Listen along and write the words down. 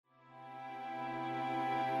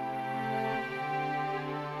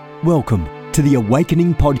Welcome to the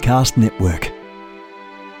Awakening Podcast Network.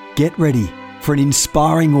 Get ready for an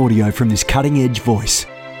inspiring audio from this cutting-edge voice.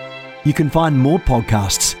 You can find more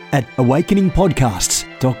podcasts at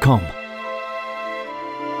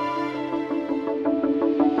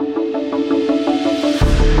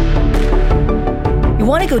awakeningpodcasts.com. You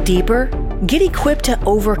want to go deeper? Get equipped to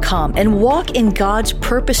overcome and walk in God's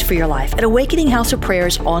purpose for your life at Awakening House of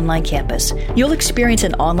Prayer's online campus. You'll experience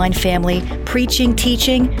an online family, preaching,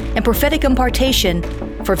 teaching, and prophetic impartation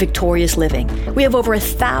for victorious living. We have over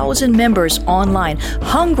 1,000 members online,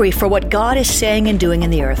 hungry for what God is saying and doing in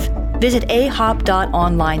the earth. Visit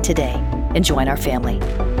ahop.online today and join our family.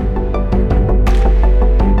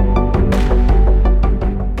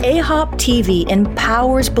 AHOP TV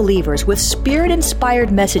empowers believers with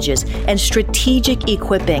Spirit-inspired messages and strategic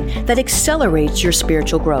equipping that accelerates your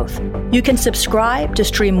spiritual growth. You can subscribe to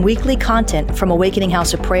stream weekly content from Awakening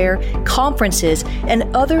House of Prayer, conferences, and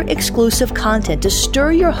other exclusive content to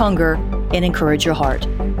stir your hunger and encourage your heart.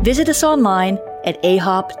 Visit us online at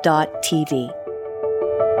ahop.tv.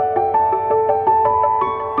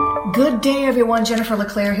 Good day, everyone. Jennifer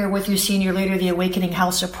LeClaire here with you, Senior Leader of the Awakening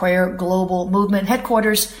House of Prayer Global Movement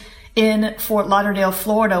Headquarters in Fort Lauderdale,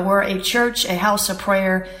 Florida. We're a church, a house of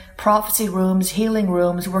prayer, prophecy rooms, healing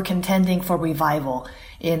rooms. We're contending for revival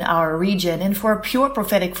in our region and for a pure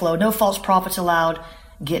prophetic flow. No false prophets allowed.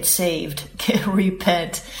 Get saved.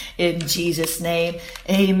 Repent in Jesus' name.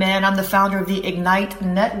 Amen. I'm the founder of the Ignite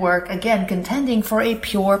Network. Again, contending for a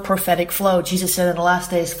pure prophetic flow. Jesus said in the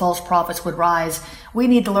last days, false prophets would rise. We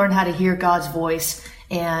need to learn how to hear God's voice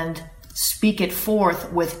and speak it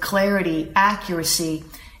forth with clarity, accuracy,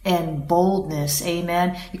 and boldness.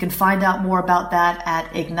 Amen. You can find out more about that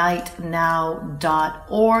at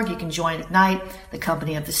ignitenow.org. You can join Ignite, the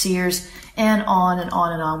company of the seers, and on and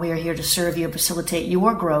on and on. We are here to serve you and facilitate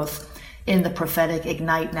your growth in the prophetic.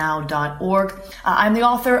 ignitenow.org. I'm the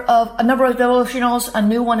author of a number of devotionals. A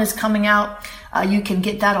new one is coming out. You can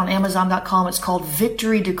get that on Amazon.com. It's called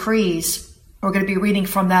Victory Decrees. We're going to be reading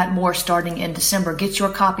from that more starting in December. Get your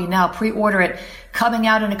copy now. Pre-order it. Coming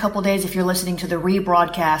out in a couple days if you're listening to the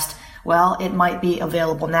rebroadcast. Well, it might be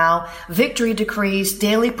available now. Victory Decrees,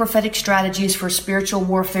 Daily Prophetic Strategies for Spiritual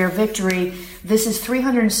Warfare Victory. This is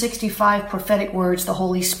 365 prophetic words the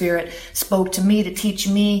Holy Spirit spoke to me to teach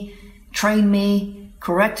me, train me,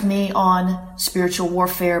 correct me on spiritual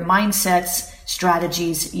warfare, mindsets,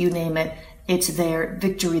 strategies, you name it. It's there.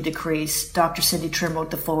 Victory Decrees. Dr. Cindy Trim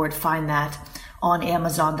wrote the foreword. Find that on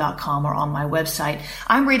Amazon.com or on my website.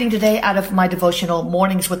 I'm reading today out of my devotional,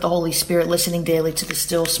 Mornings with the Holy Spirit, listening daily to the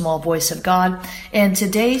still small voice of God. And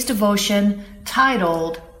today's devotion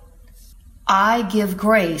titled, I Give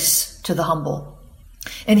Grace to the Humble.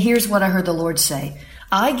 And here's what I heard the Lord say.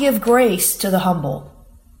 I give grace to the humble.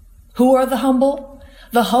 Who are the humble?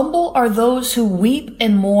 The humble are those who weep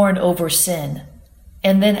and mourn over sin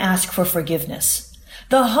and then ask for forgiveness.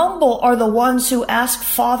 The humble are the ones who ask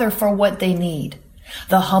Father for what they need.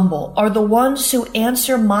 The humble are the ones who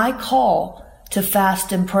answer my call to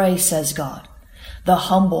fast and pray, says God. The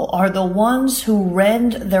humble are the ones who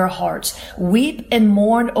rend their hearts, weep and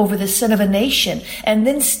mourn over the sin of a nation, and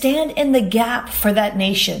then stand in the gap for that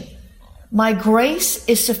nation. My grace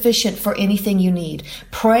is sufficient for anything you need.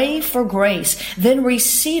 Pray for grace, then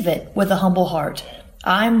receive it with a humble heart.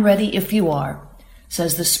 I'm ready if you are,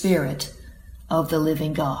 says the Spirit of the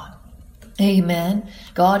living God. Amen.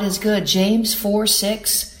 God is good. James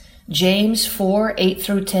 4:6, James 4:8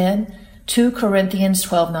 through 10, 2 Corinthians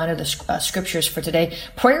 12:9 are the scriptures for today.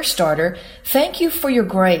 Prayer starter. Thank you for your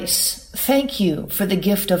grace. Thank you for the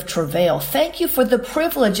gift of travail. Thank you for the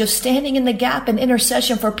privilege of standing in the gap and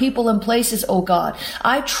intercession for people and places, O God.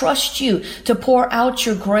 I trust you to pour out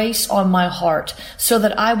your grace on my heart so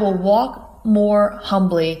that I will walk more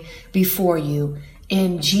humbly before you.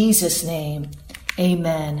 In Jesus' name,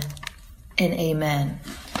 amen and amen.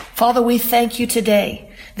 Father, we thank you today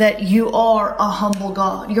that you are a humble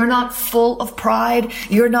God. You're not full of pride.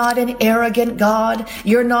 You're not an arrogant God.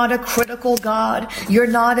 You're not a critical God. You're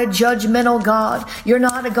not a judgmental God. You're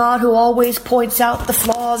not a God who always points out the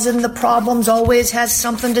flaws and the problems, always has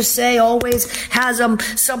something to say, always has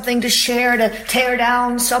something to share to tear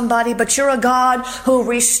down somebody. But you're a God who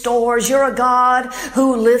restores. You're a God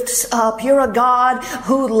who lifts up. You're a God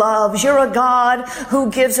who loves. You're a God who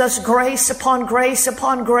gives us grace upon grace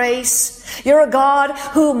upon grace. You're a God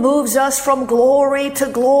who moves us from glory to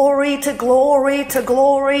glory to glory to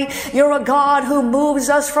glory. You're a God who moves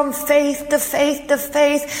us from faith to faith to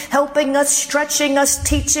faith, helping us, stretching us,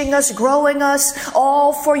 teaching us, growing us,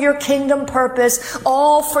 all for your kingdom purpose,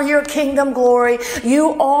 all for your kingdom glory.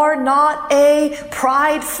 You are not a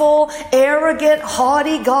prideful, arrogant,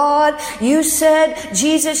 haughty God. You said,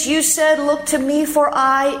 Jesus, you said, look to me for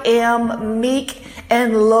I am meek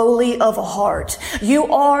and lowly of heart.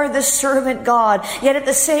 You are the servant God, yet at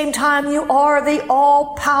the same time you are the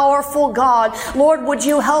all-powerful God. Lord, would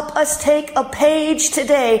you help us take a page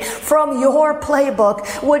today from your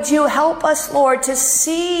playbook? Would you help us, Lord, to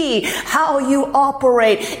see how you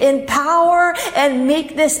operate in power and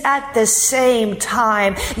meekness at the same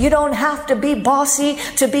time? You don't have to be bossy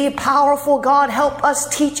to be powerful, God. Help us,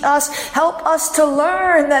 teach us, help us to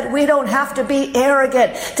learn that we don't have to be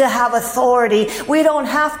arrogant to have authority. We don't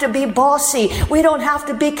have to be bossy. We don't have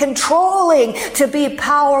to be controlling to be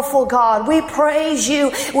powerful, God. We praise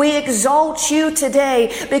you. We exalt you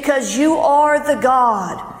today because you are the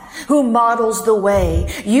God who models the way.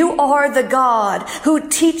 You are the God who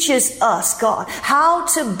teaches us, God, how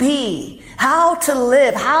to be, how to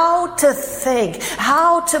live, how to think,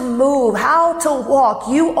 how to move, how to walk.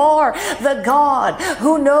 You are the God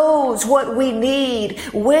who knows what we need,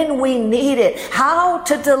 when we need it, how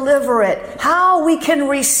to deliver it, how we can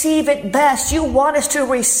receive it best. You want us to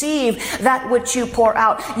receive that which you pour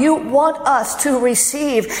out. You want us to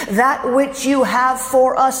receive that which you have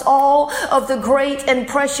for us, all of the great and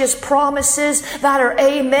precious promises that are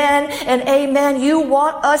amen and amen. You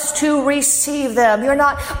want us to receive them. You're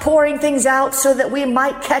not pouring things out so that we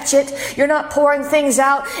might catch it. You're not pouring things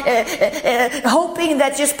out hoping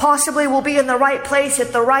that just possibly we'll be in the right place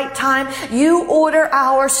at the right time. You order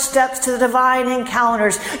our steps to the divine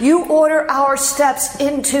encounters. You order our steps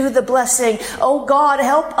into the blessing. Oh God,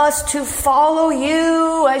 help us to follow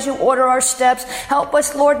you as you order our steps. Help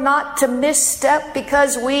us, Lord, not to misstep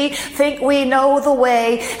because we think we know the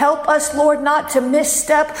way. Help us, Lord, not to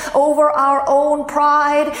misstep over our own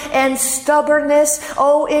pride and stubbornness.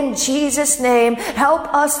 Oh, in Jesus' name,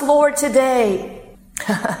 help us, Lord, today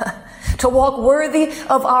to walk worthy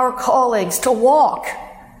of our callings, to walk.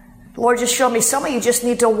 Lord, just show me. Some of you just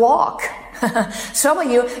need to walk. Some of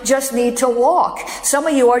you just need to walk. Some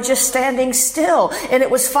of you are just standing still. And it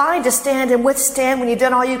was fine to stand and withstand when you've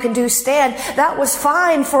done all you can do, stand. That was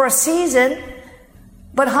fine for a season.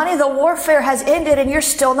 But honey, the warfare has ended and you're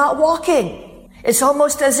still not walking. It's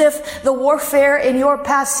almost as if the warfare in your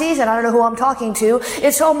past season, I don't know who I'm talking to,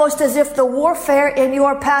 it's almost as if the warfare in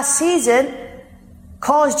your past season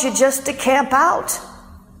caused you just to camp out,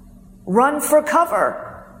 run for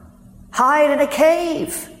cover, hide in a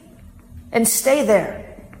cave, and stay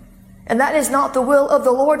there. And that is not the will of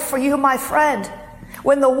the Lord for you, my friend.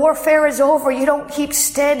 When the warfare is over, you don't keep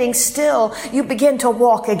standing still. You begin to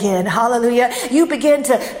walk again. Hallelujah. You begin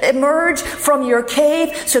to emerge from your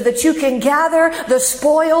cave so that you can gather the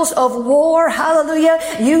spoils of war. Hallelujah.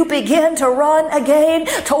 You begin to run again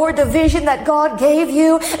toward the vision that God gave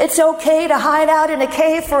you. It's okay to hide out in a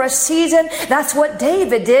cave for a season. That's what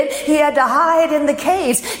David did. He had to hide in the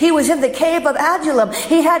caves. He was in the cave of Adullam.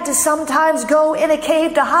 He had to sometimes go in a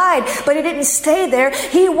cave to hide, but he didn't stay there.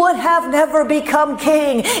 He would have never become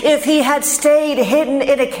king if he had stayed hidden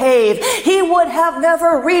in a cave. He would have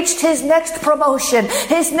never reached his next promotion,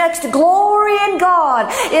 his next glory in God,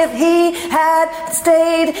 if he had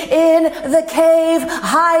stayed in the cave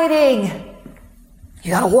hiding.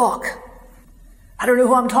 You gotta walk. I don't know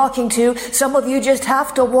who I'm talking to. Some of you just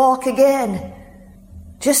have to walk again.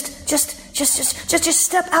 Just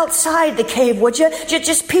step outside the cave, would you?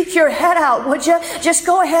 Just peek your head out, would you? Just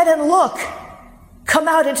go ahead and look. Come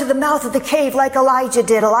out into the mouth of the cave like Elijah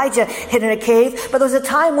did. Elijah hid in a cave, but there was a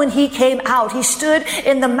time when he came out. He stood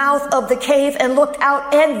in the mouth of the cave and looked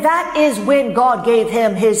out, and that is when God gave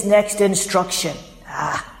him his next instruction.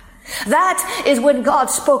 That is when God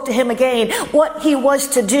spoke to him again, what he was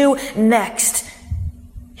to do next.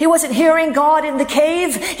 He wasn't hearing God in the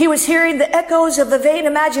cave. He was hearing the echoes of the vain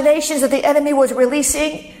imaginations that the enemy was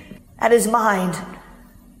releasing at his mind.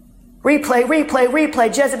 Replay, replay, replay.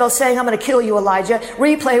 Jezebel saying, I'm going to kill you, Elijah.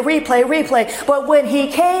 Replay, replay, replay. But when he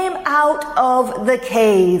came out of the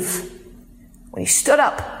cave, when he stood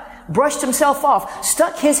up, brushed himself off,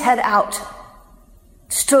 stuck his head out,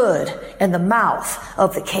 stood in the mouth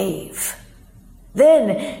of the cave,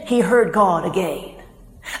 then he heard God again.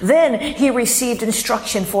 Then he received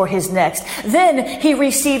instruction for his next. Then he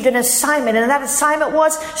received an assignment, and that assignment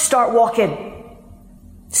was start walking.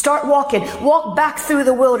 Start walking. Walk back through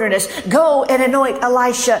the wilderness. Go and anoint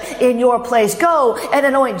Elisha in your place. Go and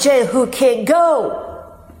anoint Jehu king.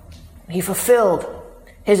 Go. He fulfilled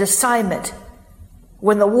his assignment.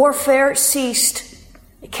 When the warfare ceased,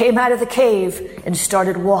 he came out of the cave and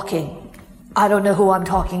started walking. I don't know who I'm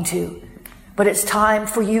talking to, but it's time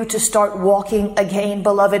for you to start walking again,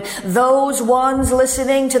 beloved. Those ones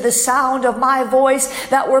listening to the sound of my voice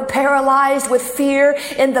that were paralyzed with fear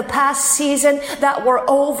in the past season, that were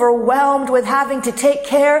overwhelmed with having to take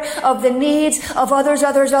care of the needs of others.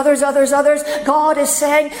 God is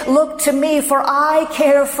saying, look to me, for I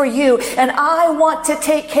care for you, and I want to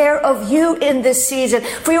take care of you in this season.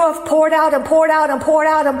 For you have poured out and poured out and poured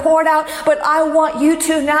out and poured out, but I want you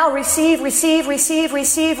to now receive.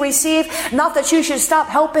 Not that you should stop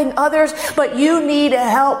helping others, but you need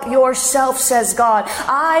help yourself, says God.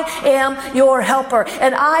 I am your helper,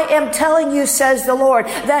 and I am telling you, says the Lord,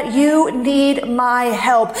 that you need my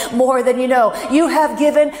help more than you know. You have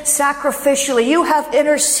given sacrificially. You have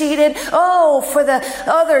interceded, for the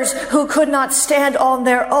others who could not stand on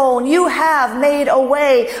their own. You have made a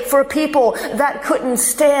way for people that couldn't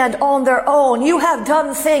stand on their own. You have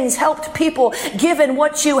done things, helped people, given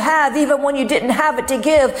what you have, even when you didn't have it to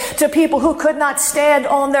give to people who could not stand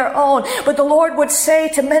on their own. But the Lord would say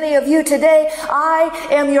to many of you today, I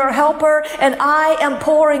am your helper, and I am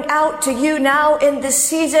pouring out to you now in this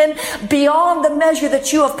season beyond the measure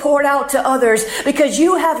that you have poured out to others, because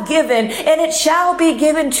you have given, and it shall be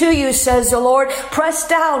given to you, says the Lord. Pressed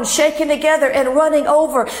down, shaken together, and running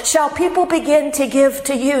over, shall people begin to give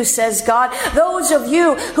to you, says God. Those of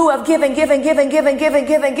you who have given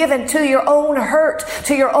to your own hurt,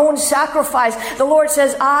 to your own sacrifice, the Lord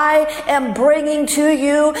says, I am bringing to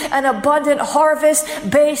you an abundant harvest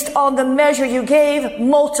based on the measure you gave,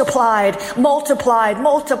 multiplied.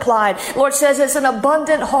 Lord says it's an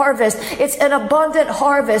abundant harvest. It's an abundant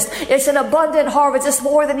harvest. It's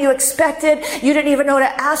more than you expected. You didn't even know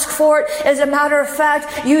to ask for it. As a matter of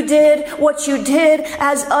fact, you did what you did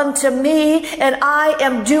as unto me, and I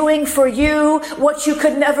am doing for you what you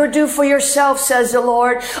could never do for yourself, says the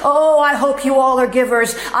Lord. Oh, I hope you all are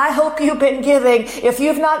givers. I hope you've been giving. If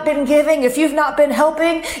you've not been giving, if you've not been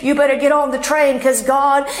helping, you better get on the train, because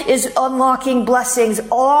God is unlocking blessings,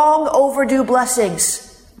 long overdue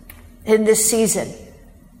blessings in this season.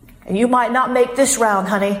 And you might not make this round,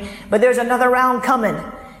 honey, but there's another round coming.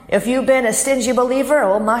 If you've been a stingy believer,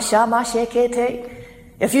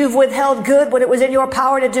 if you've withheld good when it was in your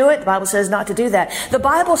power to do it, the Bible says not to do that. The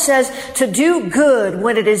Bible says to do good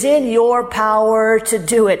when it is in your power to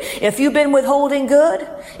do it. If you've been withholding good,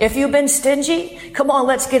 if you've been stingy, come on,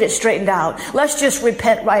 let's get it straightened out. Let's just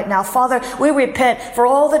repent right now. Father, we repent for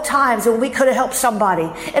all the times when we could have helped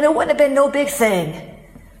somebody, and it wouldn't have been no big thing.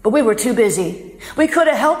 But we were too busy. We could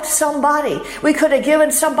have helped somebody. We could have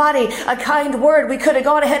given somebody a kind word. We could have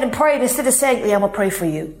gone ahead and prayed instead of saying, yeah, I'm going to pray for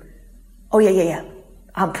you. Oh, yeah.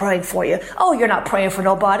 I'm praying for you. Oh, you're not praying for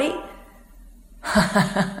nobody.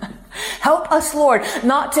 Help us, Lord,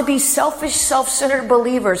 not to be selfish, self-centered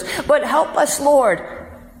believers, but help us, Lord,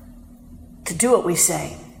 to do what we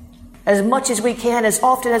say. As much as we can, as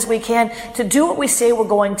often as we can, to do what we say we're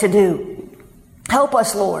going to do. Help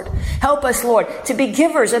us, Lord. Help us, Lord, to be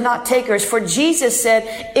givers and not takers. For Jesus said,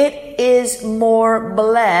 it is more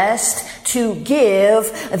blessed to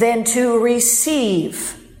give than to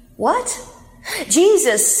receive. What?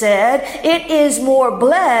 Jesus said, it is more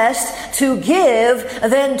blessed to give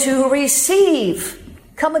than to receive.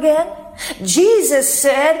 Come again? Jesus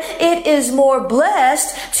said, it is more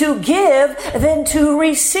blessed to give than to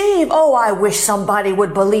receive. Oh, I wish somebody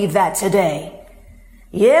would believe that today.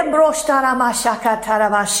 If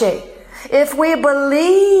we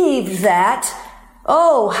believed that,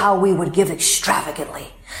 oh, how we would give extravagantly.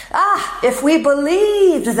 If we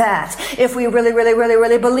believed that, if we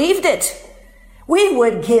really believed it, we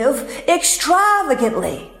would give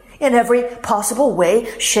extravagantly in every possible way,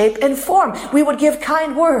 shape, and form. We would give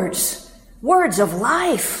kind words, words of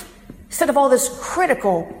life, instead of all this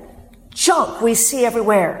critical junk we see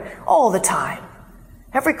everywhere all the time.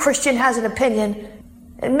 Every Christian has an opinion,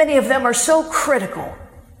 and many of them are so critical.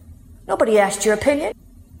 Nobody asked your opinion.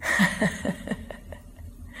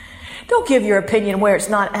 Don't give your opinion where it's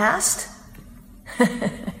not asked.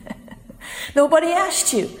 Nobody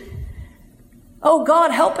asked you. Oh God,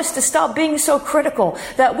 help us to stop being so critical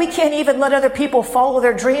that we can't even let other people follow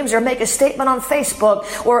their dreams or make a statement on Facebook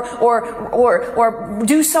or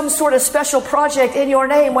do some sort of special project in your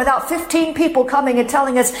name without 15 people coming and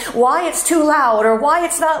telling us why it's too loud or why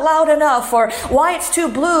it's not loud enough or why it's too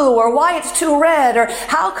blue or why it's too red or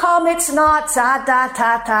how come it's not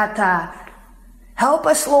ta. Help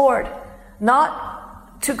us, Lord,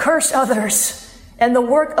 not to curse others and the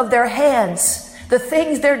work of their hands, the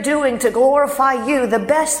things they're doing to glorify you, the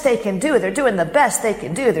best they can do. They're doing the best they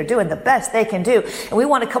can do. They're doing the best they can do. And we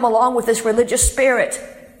want to come along with this religious spirit.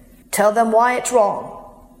 Tell them why it's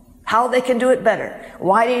wrong, how they can do it better.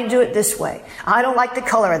 Why do you do it this way? I don't like the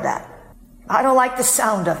color of that. I don't like the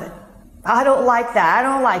sound of it. I don't like that. I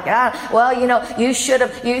don't like it. Well, you should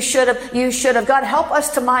have. God, help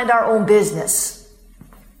us to mind our own business.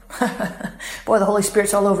 Boy, the Holy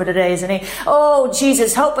Spirit's all over today, isn't he? Oh,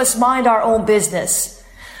 Jesus, help us mind our own business.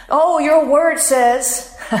 Oh, your word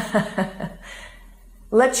says,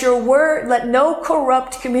 let no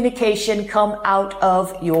corrupt communication come out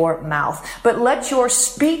of your mouth, but let your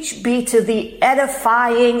speech be to the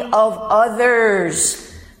edifying of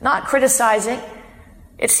others, not criticizing.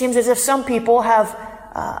 It seems as if some people have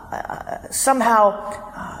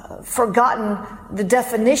somehow forgotten the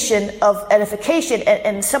definition of edification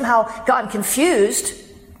and somehow gotten confused,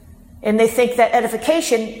 and they think that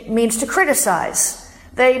edification means to criticize.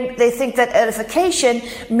 They think that edification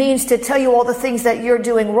means to tell you all the things that you're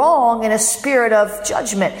doing wrong in a spirit of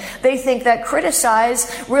judgment. They think that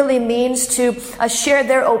criticize really means to share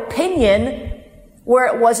their opinion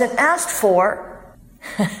where it wasn't asked for.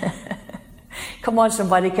 Come on,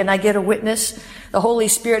 somebody. Can I get a witness? The Holy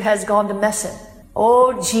Spirit has gone to messing.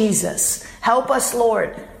 Oh, Jesus, help us,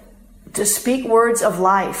 Lord, to speak words of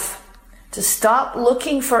life, to stop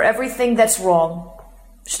looking for everything that's wrong.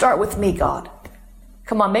 Start with me, God.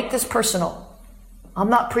 Come on, make this personal. I'm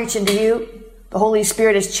not preaching to you. The Holy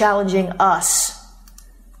Spirit is challenging us.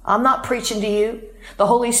 I'm not preaching to you. The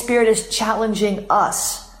Holy Spirit is challenging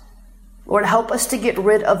us. Lord, help us to get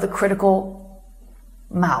rid of the critical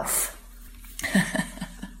mouth.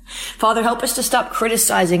 Father, help us to stop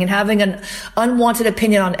criticizing and having an unwanted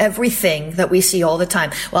opinion on everything that we see all the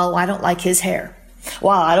time. Well, I don't like his hair.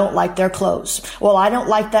 Well, I don't like their clothes. Well, I don't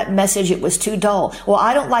like that message. It was too dull. Well,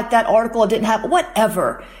 I don't like that article. It didn't have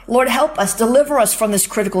whatever. Lord, help us. Deliver us from this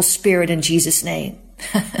critical spirit in Jesus' name.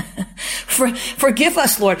 Forgive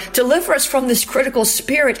us, Lord. Deliver us from this critical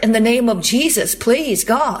spirit in the name of Jesus, please,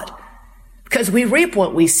 God. Because we reap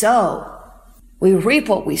what we sow. We reap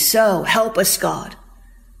what we sow. Help us, God.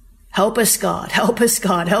 Help us, God. Help us,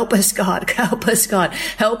 God. Help us, God. Help us, God.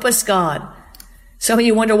 Help us, God. Some of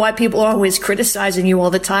you wonder why people are always criticizing you all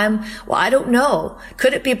the time. Well, I don't know.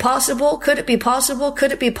 Could it be possible? Could it be possible?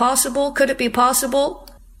 Could it be possible? Could it be possible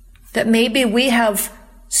that maybe we have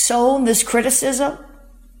sown this criticism?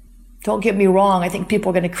 Don't get me wrong. I think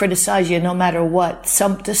people are going to criticize you no matter what,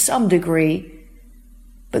 to some degree.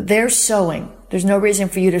 But they're sowing. There's no reason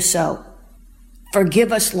for you to sow.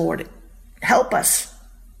 Forgive us, Lord. Help us.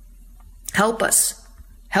 Help us.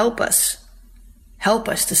 Help us. Help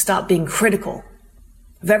us to stop being critical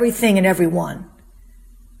of everything and everyone.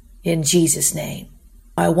 In Jesus' name.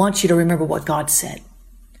 I want you to remember what God said.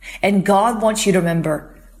 And God wants you to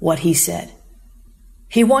remember what he said.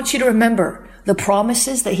 He wants you to remember the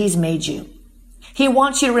promises that he's made you. He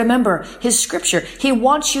wants you to remember his scripture. He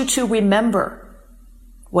wants you to remember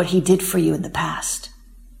what he did for you in the past.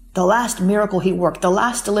 The last miracle he worked, the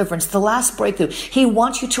last deliverance, the last breakthrough. He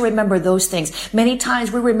wants you to remember those things. Many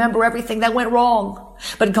times we remember everything that went wrong.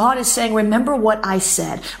 But God is saying, remember what I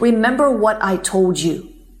said. Remember what I told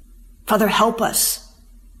you. Father, help us.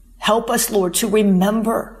 Help us, Lord, to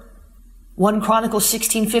remember. 1 Chronicles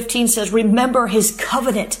 16:15 says, remember his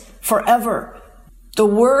covenant forever. The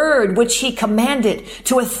word which he commanded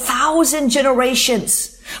to 1,000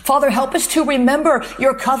 generations. Father, help us to remember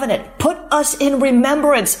your covenant. Put us in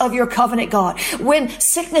remembrance of your covenant, God. When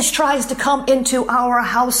sickness tries to come into our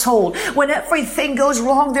household, when everything goes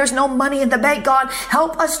wrong, there's no money in the bank, God,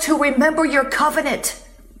 help us to remember your covenant,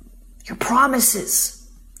 your promises.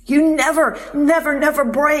 You never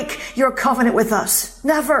break your covenant with us.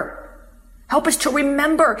 Never. Help us to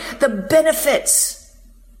remember the benefits.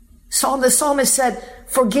 The psalmist said,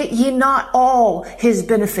 forget ye not all his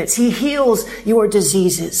benefits. He heals your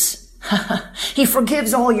diseases. He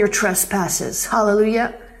forgives all your trespasses.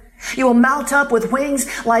 Hallelujah. You will mount up with wings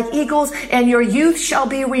like eagles, and your youth shall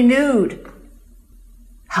be renewed.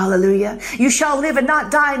 Hallelujah. You shall live and not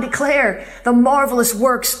die and declare the marvelous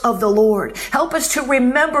works of the Lord. Help us to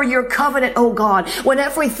remember your covenant, oh God, when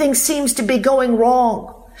everything seems to be going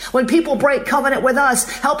wrong. When people break covenant with us,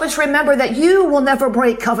 help us remember that you will never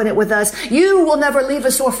break covenant with us. You will never leave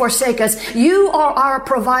us or forsake us. You are our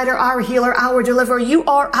provider, our healer, our deliverer. You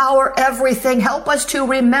are our everything. Help us to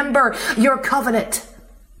remember your covenant.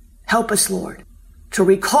 Help us, Lord, to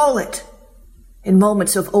recall it in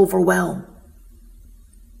moments of overwhelm.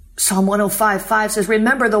 Psalm 105:5 says,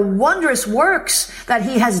 remember the wondrous works that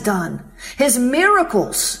he has done, his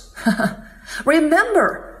miracles.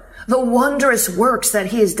 Remember the wondrous works that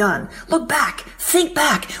he has done. Look back, think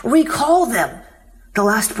back, recall them. The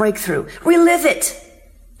last breakthrough, relive it.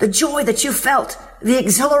 The joy that you felt, the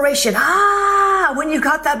exhilaration. When you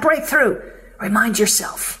got that breakthrough, remind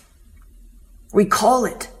yourself. Recall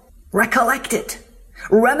it, recollect it,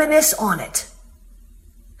 reminisce on it.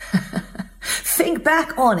 Think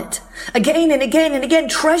back on it again and again and again.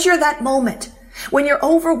 Treasure that moment. When you're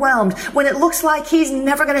overwhelmed, when it looks like he's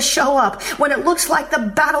never going to show up, when it looks like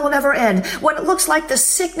the battle will never end, when it looks like the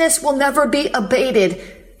sickness will never be abated,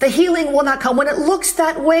 the healing will not come. When it looks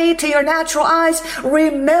that way to your natural eyes,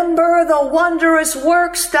 remember the wondrous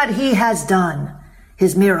works that he has done,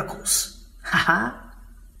 his miracles.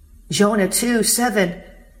 Jonah 2:7.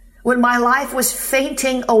 When my life was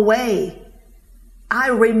fainting away, I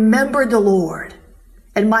remembered the Lord,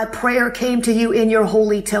 and my prayer came to you in your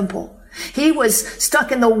holy temple. He was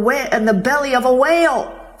stuck in the belly of a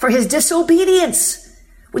whale for his disobedience.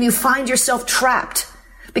 When you find yourself trapped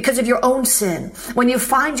because of your own sin, when you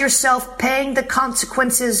find yourself paying the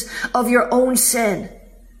consequences of your own sin,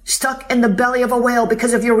 stuck in the belly of a whale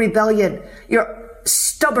because of your rebellion, your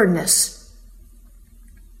stubbornness,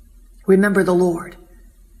 remember the Lord.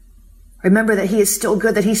 Remember that he is still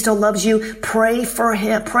good, that he still loves you. Pray for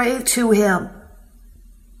him. Pray to him.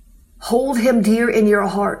 Hold him dear in your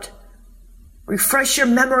heart. Refresh your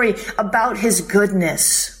memory about his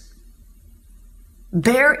goodness.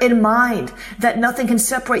 Bear in mind that nothing can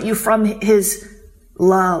separate you from his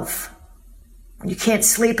love. When you can't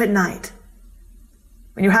sleep at night,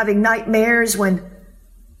 when you're having nightmares, when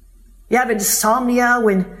you have insomnia,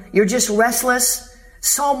 when you're just restless.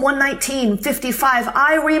 Psalm 119:55.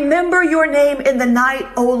 I remember your name in the night,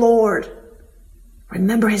 O Lord.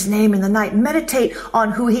 Remember his name in the night. Meditate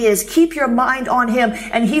on who he is. Keep your mind on him,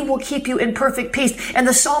 and he will keep you in perfect peace. And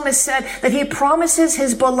the psalmist said that he promises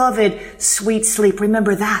his beloved sweet sleep.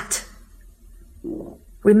 Remember that.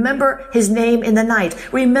 Remember his name in the night.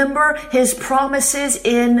 Remember his promises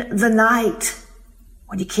in the night.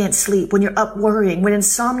 When you can't sleep, when you're up worrying, when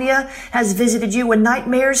insomnia has visited you, when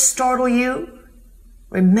nightmares startle you,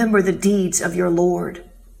 remember the deeds of your Lord.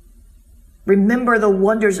 Remember the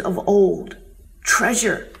wonders of old.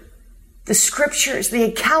 Treasure the scriptures, the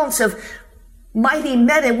accounts of mighty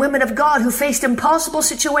men and women of God who faced impossible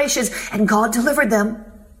situations and God delivered them.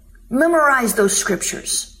 Memorize those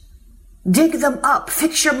scriptures. Dig them up.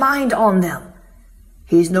 Fix your mind on them.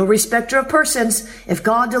 He's no respecter of persons. If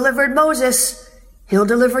God delivered Moses, he'll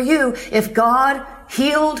deliver you. If God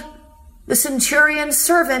healed the centurion's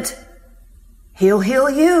servant, he'll heal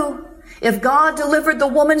you. If God delivered the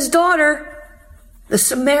woman's daughter, the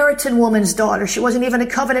Samaritan woman's daughter, she wasn't even a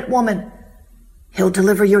covenant woman, he'll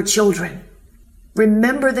deliver your children.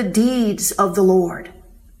 Remember the deeds of the Lord.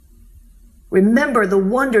 Remember the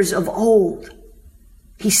wonders of old.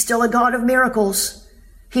 He's still a God of miracles.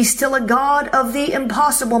 He's still a God of the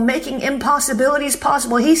impossible, making impossibilities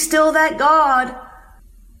possible. He's still that God.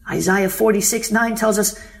 Isaiah 46:9 tells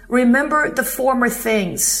us, remember the former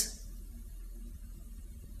things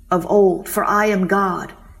of old, for I am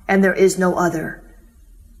God and there is no other.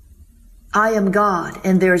 I am God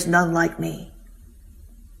and there is none like me.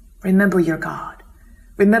 Remember your God.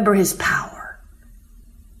 Remember his power.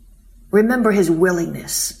 Remember his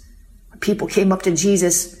willingness. When people came up to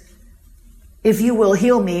Jesus, if you will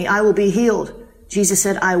heal me, I will be healed. Jesus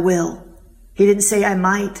said, I will. He didn't say I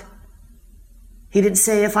might. He didn't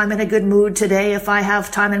say if I'm in a good mood today, if I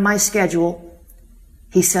have time in my schedule.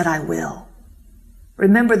 He said, I will.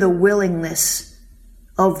 Remember the willingness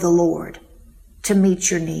of the Lord to meet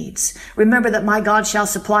your needs. Remember that my God shall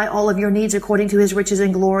supply all of your needs according to his riches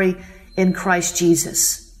and glory in Christ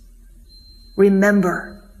Jesus.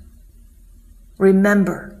 Remember.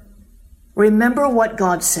 Remember. Remember what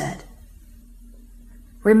God said.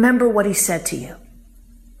 Remember what he said to you.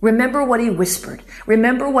 Remember what he whispered.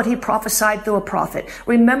 Remember what he prophesied through a prophet.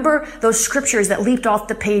 Remember those scriptures that leaped off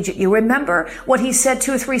the page at you. Remember what he said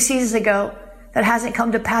 2 or 3 seasons ago that hasn't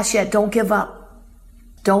come to pass yet. Don't give up.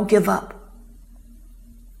 Don't give up.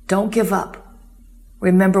 Don't give up.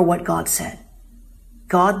 Remember what God said.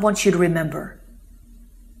 God wants you to remember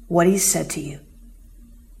what he said to you.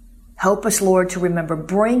 Help us, Lord, to remember.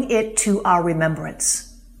 Bring it to our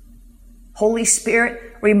remembrance. Holy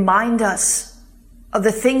Spirit, remind us of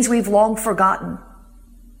the things we've long forgotten,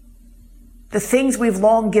 the things we've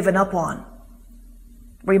long given up on.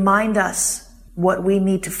 Remind us what we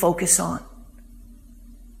need to focus on,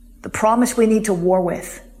 the promise we need to war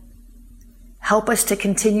with. Help us to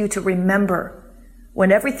continue to remember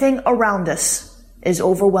when everything around us is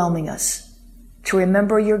overwhelming us, to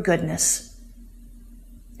remember your goodness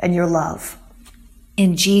and your love.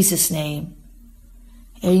 In Jesus' name,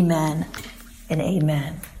 Amen and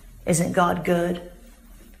amen. Isn't God good?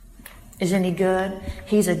 Isn't he good?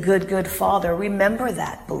 He's a good, good Father. Remember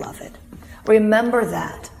that, beloved. Remember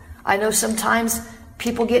that. I know sometimes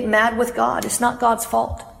people get mad with God. It's not God's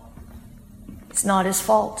fault. It's not his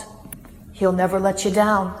fault. He'll never let you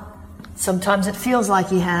down. Sometimes it feels like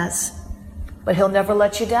he has, but he'll never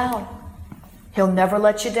let you down. He'll never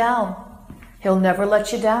let you down. He'll never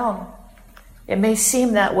let you down. It may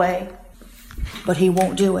seem that way, but he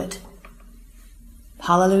won't do it.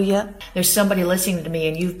 Hallelujah. There's somebody listening to me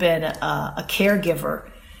and you've been a caregiver.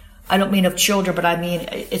 I don't mean of children, but I mean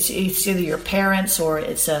it's either your parents or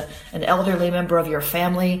it's an elderly member of your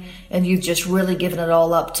family, and you've just really given it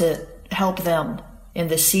all up to help them in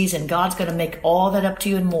this season. God's going to make all that up to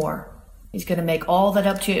you and more. He's going to make all that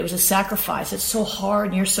up to you. It was a sacrifice. It's so hard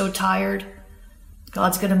and you're so tired.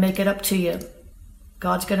 God's going to make it up to you.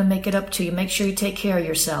 God's going to make it up to you. Make sure you take care of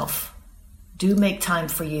yourself. Do make time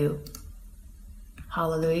for you.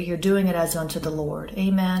 Hallelujah. You're doing it as unto the Lord.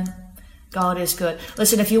 Amen. God is good.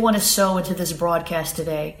 Listen, if you want to sow into this broadcast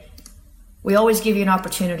today, we always give you an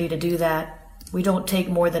opportunity to do that. We don't take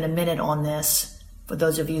more than a minute on this for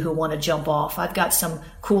those of you who want to jump off. I've got some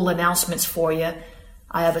cool announcements for you.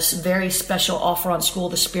 I have a very special offer on School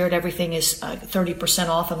of the Spirit. Everything is 30%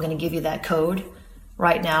 off. I'm going to give you that code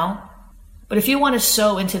right now. But if you want to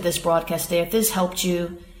sow into this broadcast today, if this helped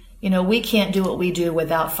you, we can't do what we do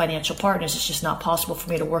without financial partners. It's just not possible for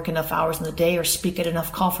me to work enough hours in the day or speak at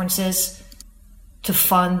enough conferences to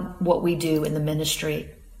fund what we do in the ministry.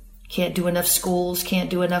 Can't do enough schools, can't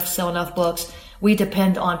do enough, sell enough books. We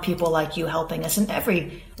depend on people like you helping us, and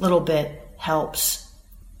every little bit helps.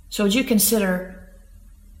 So would you consider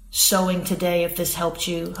sowing today if this helped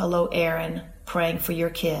you? Hello, Aaron, praying for your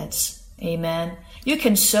kids. Amen. You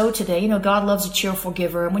can sow today. God loves a cheerful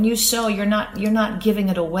giver. And when you sow, you're not giving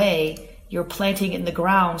it away. You're planting it in the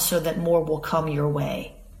ground so that more will come your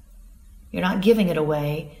way. You're not giving it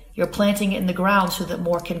away. You're planting it in the ground so that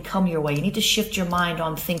more can come your way. You need to shift your mind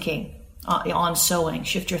on thinking, on sowing.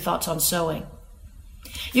 Shift your thoughts on sowing.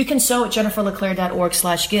 You can sow at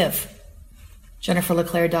jenniferleclaire.org/give.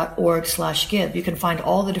 jenniferleclaire.org/give. You can find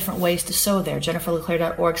all the different ways to sow there.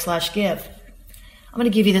 jenniferleclaire.org/give. I'm going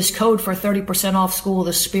to give you this code for 30% off School of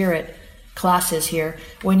the Spirit classes here.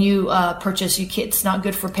 When you purchase, it's not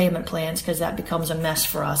good for payment plans because that becomes a mess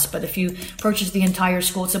for us. But if you purchase the entire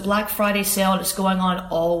school, it's a Black Friday sale and it's going on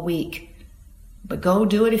all week. But go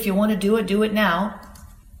do it if you want to do it now,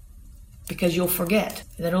 because you'll forget.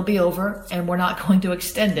 And then it'll be over and we're not going to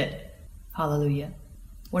extend it. Hallelujah.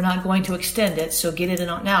 We're not going to extend it, so get it in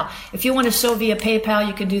now. If you want to sow via PayPal,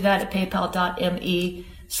 you can do that at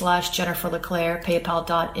paypal.me/Jennifer LeClaire,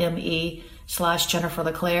 paypal.me/Jennifer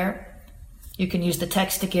LeClaire. You can use the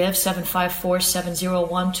text to give,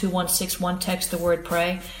 754-701-2161. Text the word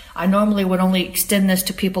pray. I normally would only extend this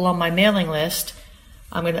to people on my mailing list.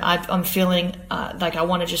 I'm feeling like I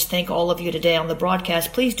want to just thank all of you today on the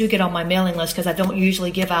broadcast. Please do get on my mailing list because I don't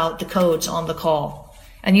usually give out the codes on the call.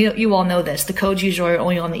 And you all know this. The codes usually are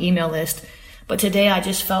only on the email list. But today I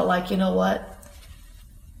just felt like, you know what?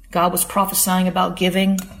 God was prophesying about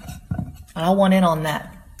giving, and I want in on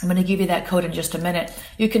that. I'm going to give you that code in just a minute.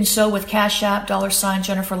 You can sow with Cash App, $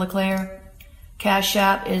 Jennifer LeClaire. Cash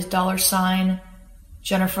App is $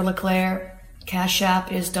 Jennifer LeClaire. Cash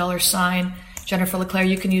App is $ Jennifer LeClaire.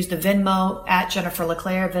 You can use the Venmo at Jennifer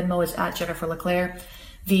LeClaire. Venmo is at Jennifer LeClaire.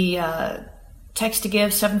 The text to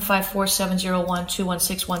give,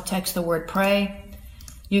 754-701-2161. Text the word pray.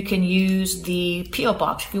 You can use the P.O.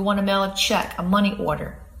 Box if you want to mail a check, a money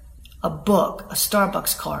order, a book, a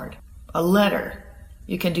Starbucks card, a letter.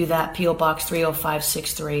 You can do that. P.O. Box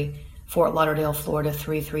 30563, Fort Lauderdale, Florida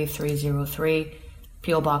 33303.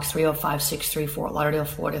 P.O. Box 30563, Fort Lauderdale,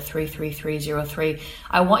 Florida 33303.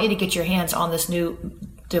 I want you to get your hands on this new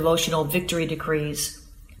devotional, Victory Decrees.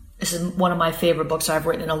 This is one of my favorite books I've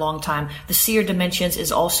written in a long time. The Seer Dimensions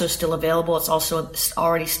is also still available. It's also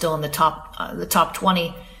already still in the top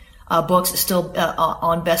 20 books. It's still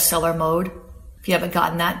on bestseller mode. If you haven't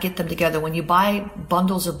gotten that, get them together. When you buy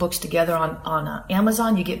bundles of books together on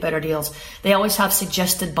Amazon, you get better deals. They always have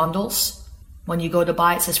suggested bundles. When you go to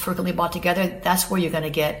buy, it says frequently bought together. That's where you're going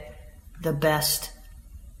to get the best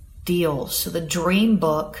deals. So the Dream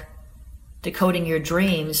book, Decoding Your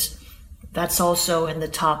Dreams, that's also in the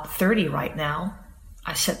top 30 right now.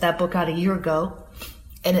 I set that book out a year ago,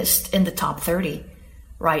 and it's in the top 30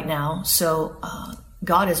 right now. So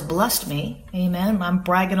God has blessed me. Amen. I'm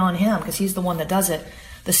bragging on him because he's the one that does it.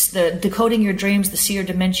 The Decoding Your Dreams, the Seer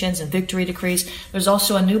Dimensions, and Victory Decrees. There's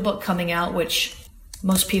also a new book coming out, which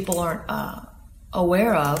most people aren't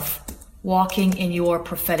aware of, Walking in Your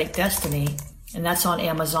Prophetic Destiny. And that's on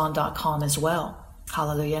Amazon.com as well.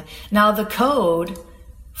 Hallelujah. Now the code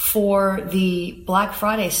for the Black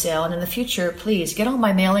Friday sale, and in the future, please get on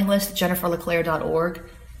my mailing list, jenniferleclaire.org,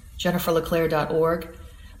 jenniferleclaire.org.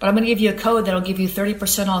 But I'm going to give you a code that'll give you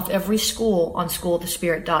 30% off every school on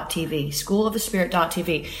schoolofthespirit.tv,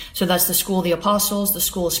 schoolofthespirit.tv. So that's the School of the Apostles, the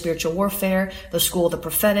School of Spiritual Warfare, the School of the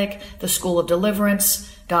Prophetic, the School of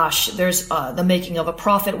Deliverance. Gosh, there's the Making of a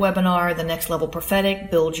Prophet webinar, the Next Level Prophetic,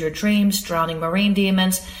 Build Your Dreams, Drowning Marine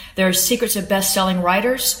Demons. There's Secrets of Best-Selling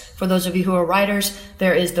Writers. For those of you who are writers,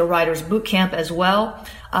 there is the Writers Boot Camp as well.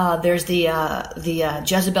 There's the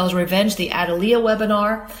Jezebel's Revenge, the Adelia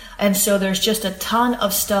webinar. And so there's just a ton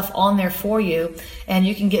of stuff on there for you. And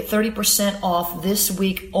you can get 30% off this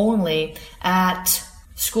week only at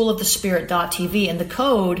schoolofthespirit.tv. And the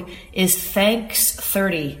code is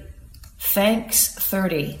THANKS30.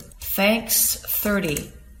 THANKS30.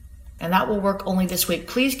 THANKS30. And that will work only this week.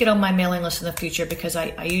 Please get on my mailing list in the future because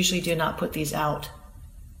I usually do not put these out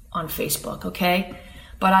on Facebook, okay?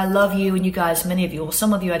 But I love you and you guys, many of you. Well,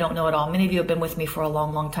 some of you I don't know at all. Many of you have been with me for a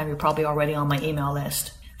long, long time. You're probably already on my email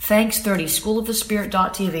list. THANKS30,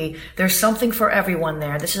 schoolofthespirit.tv. There's something for everyone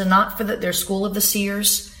there. This is not for their School of the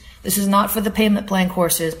Seers. This is not for the payment plan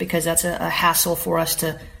courses because that's a hassle for us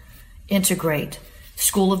to integrate.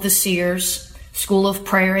 School of the Seers, School of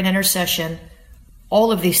Prayer and Intercession.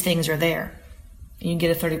 All of these things are there. You can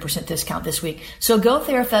get a 30% discount this week. So go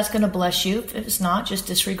there if that's going to bless you. If it's not, just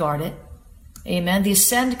disregard it. Amen. The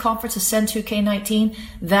Ascend Conference, Ascend 2K19,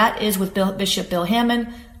 that is with Bishop Bill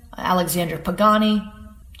Hammond, Alexander Pagani,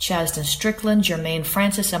 Chasden Strickland, Jermaine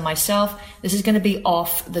Francis, and myself. This is going to be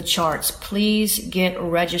off the charts. Please get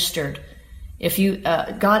registered. If you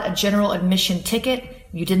got a general admission ticket,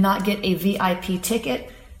 you did not get a VIP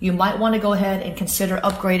ticket, you might want to go ahead and consider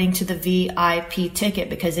upgrading to the VIP ticket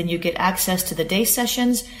because then you get access to the day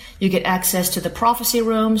sessions, you get access to the prophecy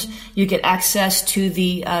rooms, you get access to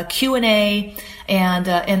the Q&A and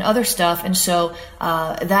other stuff. And so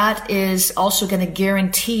that is also going to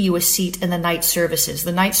guarantee you a seat in the night services.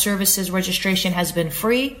 The night services registration has been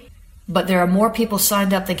free, but there are more people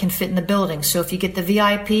signed up than can fit in the building. So if you get the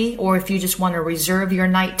VIP or if you just want to reserve your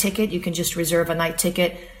night ticket, you can just reserve a night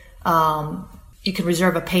ticket. You can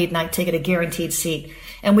reserve a paid night ticket, a guaranteed seat.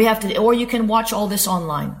 And we have to, or you can watch all this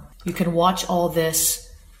online. You can watch all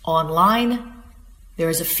this online. There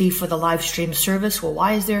is a fee for the live stream service. Well,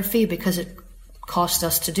 why is there a fee? Because it costs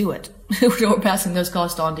us to do it. We're passing those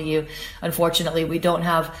costs on to you. Unfortunately, we don't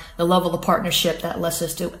have the level of partnership that lets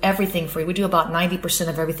us do everything free. We do about 90%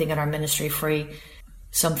 of everything in our ministry free.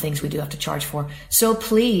 Some things we do have to charge for. So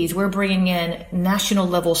please, we're bringing in national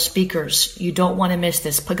level speakers. You don't want to miss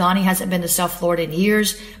this. Pagani hasn't been to South Florida in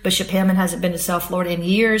years. Bishop Hammond hasn't been to South Florida in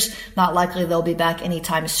years. Not likely they'll be back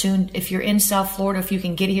anytime soon. If you're in South Florida, if you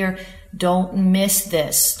can get here, don't miss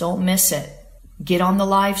this. Don't miss it. Get on the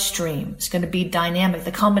live stream. It's going to be dynamic.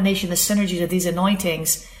 The combination, the synergies of these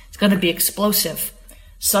anointings, it's going to be explosive.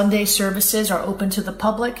 Sunday services are open to the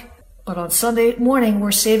public. But on Sunday morning,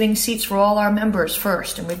 we're saving seats for all our members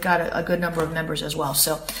first. And we've got a good number of members as well.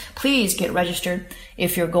 So please get registered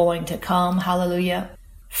if you're going to come. Hallelujah.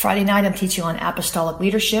 Friday night, I'm teaching on apostolic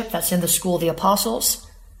leadership. That's in the School of the Apostles,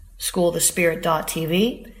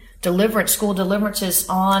 schoolofthespirit.tv. Deliverance, School Deliverance is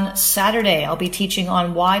on Saturday. I'll be teaching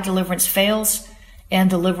on why deliverance fails and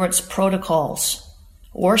deliverance protocols.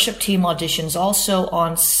 Worship team auditions also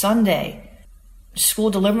on Sunday. School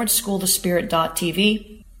Deliverance, schoolofthespirit.tv.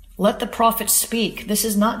 Let the prophets speak. This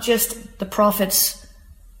is not just the prophets,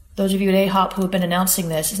 those of you at AHOP who have been announcing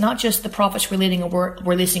this, it's not just the prophets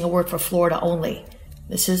releasing a word for Florida only.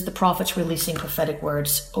 This is the prophets releasing prophetic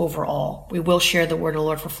words overall. We will share the word of the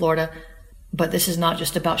Lord for Florida, but this is not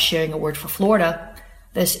just about sharing a word for Florida.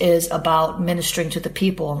 This is about ministering to the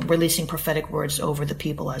people and releasing prophetic words over the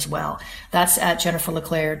people as well. That's at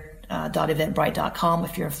jenniferleclaire.eventbrite.com.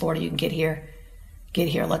 If you're in Florida, you can get here. Get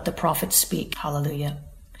here. Let the prophets speak. Hallelujah.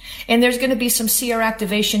 And there's going to be some Seer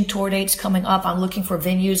Activation tour dates coming up. I'm looking for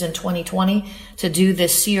venues in 2020 to do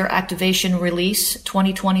this Seer Activation release,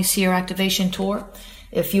 2020 Seer Activation tour.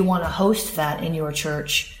 If you want to host that in your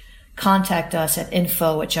church, contact us at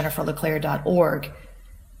info@jenniferleclaire.org.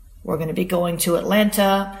 We're going to be going to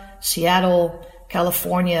Atlanta, Seattle,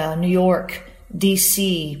 California, New York,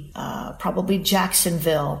 DC, probably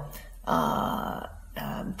Jacksonville,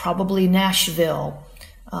 probably Nashville,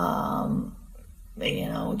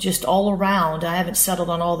 just all around. I haven't settled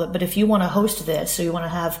on all that, but if you want to host this, so you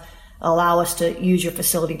want to allow us to use your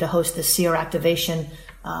facility to host the Seer Activation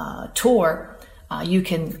tour, you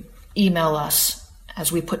can email us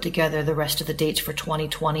as we put together the rest of the dates for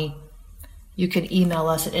 2020 You can email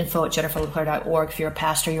us at info@jenniferleclaire.org if you're a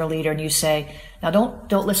pastor, you're a leader, and you say, now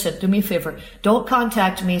don't listen, do me a favor. Don't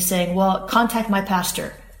contact me saying, well, contact my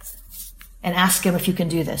pastor and ask him if you can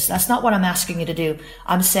do this. That's not what I'm asking you to do.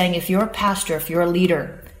 I'm saying if you're a pastor, if you're a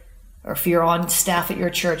leader, or if you're on staff at your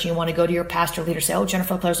church and you want to go to your pastor leader, say, oh,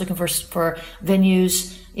 Jennifer LeClaire's looking for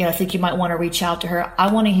venues. I think you might want to reach out to her.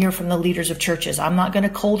 I want to hear from the leaders of churches. I'm not going to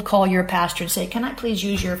cold call your pastor and say, can I please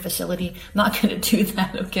use your facility? I'm not going to do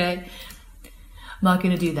that, okay? I'm not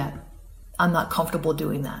going to do that. I'm not comfortable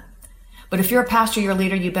doing that. But if you're a pastor, you're a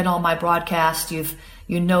leader, you've been on my broadcast, you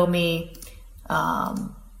know me,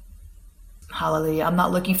 hallelujah. I'm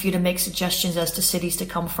not looking for you to make suggestions as to cities to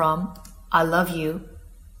come from. I love you.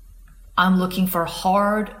 I'm looking for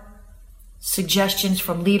hard suggestions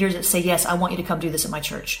from leaders that say, yes, I want you to come do this at my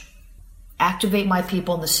church. Activate my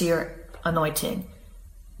people in the seer anointing.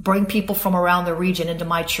 Bring people from around the region into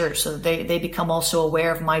my church so that they become also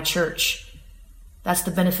aware of my church. That's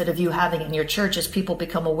the benefit of you having it in your church. As people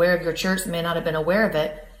become aware of your church, they may not have been aware of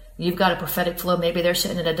it. You've got a prophetic flow. Maybe they're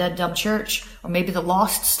sitting in a dead, dumb church, or maybe the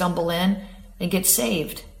lost stumble in and get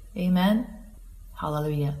saved. Amen.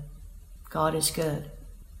 Hallelujah. God is good.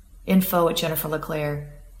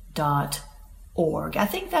 info@jenniferleclaire.org. I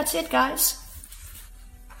think that's it, guys.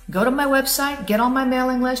 Go to my website, get on my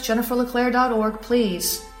mailing list, jenniferleclaire.org.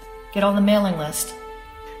 Please get on the mailing list.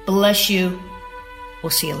 Bless you.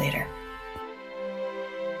 We'll see you later.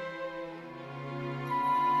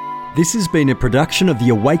 This has been a production of the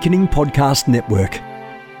Awakening Podcast Network.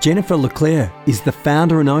 Jennifer LeClaire is the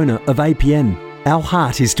founder and owner of APN. Our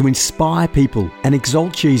heart is to inspire people and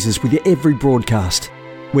exalt Jesus with every broadcast.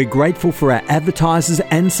 We're grateful for our advertisers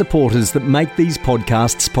and supporters that make these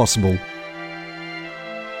podcasts possible.